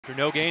For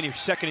no gain, you're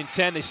 2nd and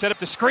 10. They set up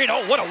the screen.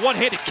 Oh, what a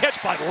one-handed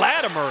catch by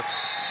Latimer.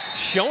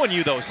 Showing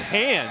you those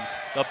hands.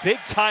 The big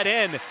tight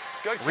end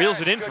reels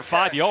it in for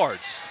 5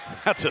 yards.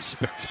 That's a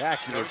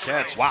spectacular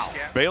catch. Wow.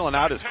 Bailing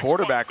out his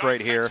quarterback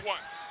right here.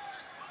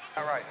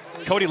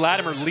 Cody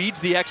Latimer leads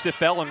the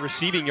XFL in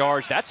receiving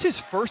yards. That's his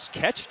first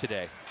catch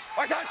today.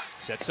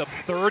 Sets up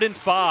 3rd and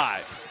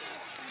 5.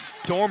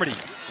 Dormady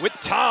with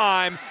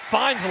time,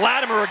 finds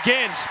Latimer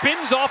again,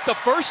 spins off the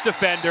first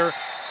defender.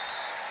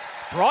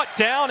 Brought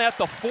down at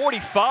the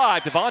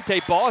 45,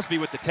 Devontae Bosby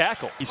with the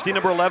tackle. You see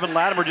number 11,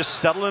 Latimer, just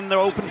settling the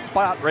open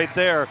spot right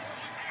there.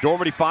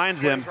 Dormady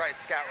finds him. Right,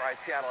 scout right,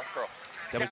 Seattle, curl.